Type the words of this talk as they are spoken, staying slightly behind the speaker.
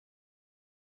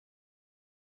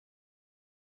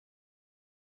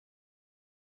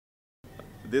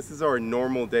This is our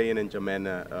normal day in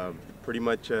N'Djamena. Pretty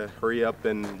much hurry up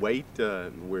and wait.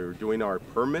 We're doing our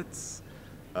permits,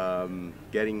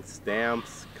 getting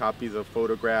stamps, copies of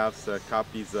photographs,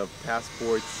 copies of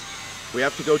passports. We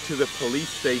have to go to the police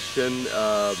station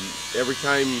every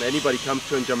time anybody comes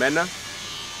to N'Djamena.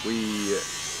 We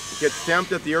get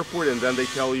stamped at the airport, and then they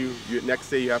tell you, next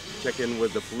day you have to check in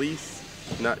with the police.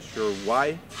 Not sure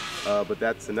why, but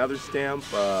that's another stamp.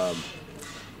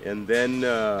 And then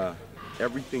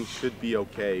everything should be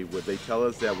okay. They tell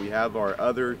us that we have our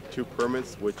other 2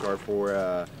 permits, which are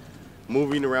for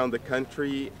moving around the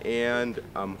country, and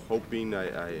I'm hoping,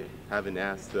 I haven't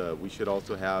asked, we should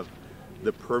also have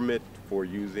the permit for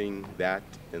using that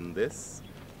and this.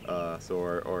 So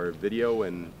our video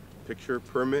and picture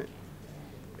permit.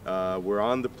 We're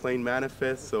on the plane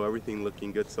manifest, so everything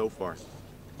looking good so far.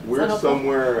 We're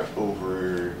somewhere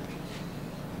over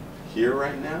here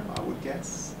right now, I would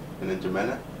guess, in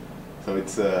N'Djamena. So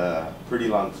it's a pretty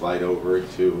long flight over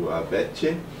to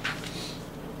Betche.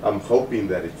 I'm hoping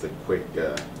that it's a quick,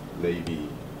 maybe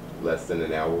less than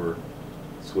an hour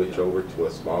switch over to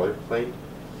a smaller plane.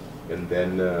 And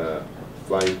then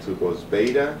flying to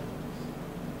Gosbeida.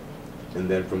 And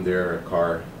then from there a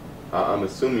car, I'm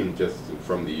assuming just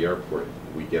from the airport,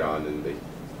 we get on and they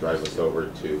drive us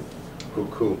over to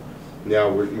Kuku.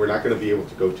 Now we're not going to be able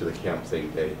to go to the camp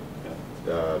same day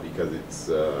because it's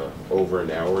over an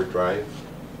hour drive.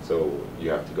 So you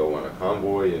have to go on a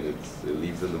convoy, and it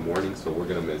leaves in the morning. So we're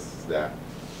going to miss that.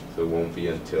 So it won't be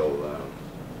until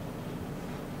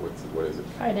what is it?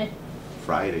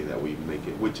 Friday that we make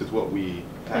it, which is what we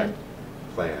had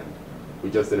planned.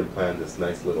 We just didn't plan this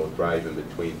nice little drive in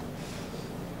between.